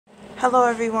Hello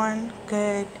everyone,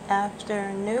 good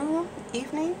afternoon,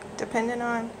 evening, depending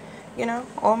on,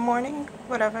 or morning,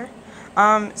 whatever.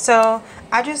 So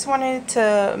I just wanted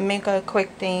to make a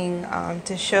quick thing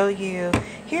to show you,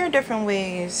 here are different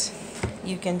ways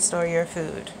you can store your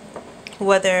food,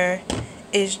 whether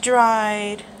it's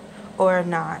dried or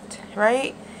not,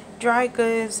 right? Dry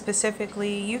goods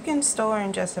specifically, you can store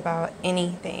in just about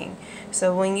anything.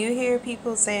 So when you hear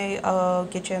people say, oh,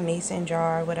 get your mason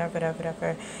jar,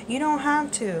 whatever, you don't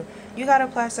have to. You got a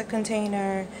plastic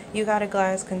container, you got a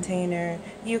glass container,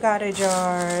 you got a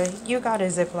jar, you got a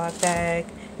Ziploc bag.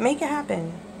 Make it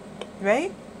happen,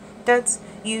 right?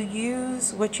 You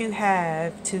use what you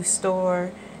have to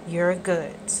store your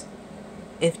goods.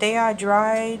 If they are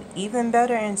dried, even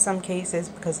better in some cases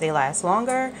because they last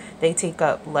longer, they take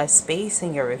up less space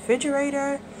in your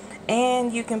refrigerator,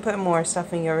 and you can put more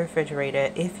stuff in your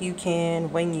refrigerator if you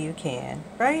can, when you can,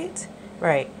 right?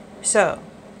 Right. So,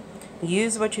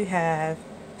 use what you have,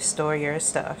 store your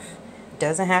stuff.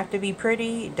 Doesn't have to be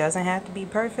pretty, doesn't have to be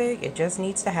perfect, it just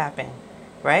needs to happen,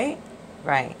 right?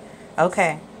 Right.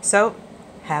 Okay, so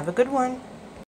have a good one.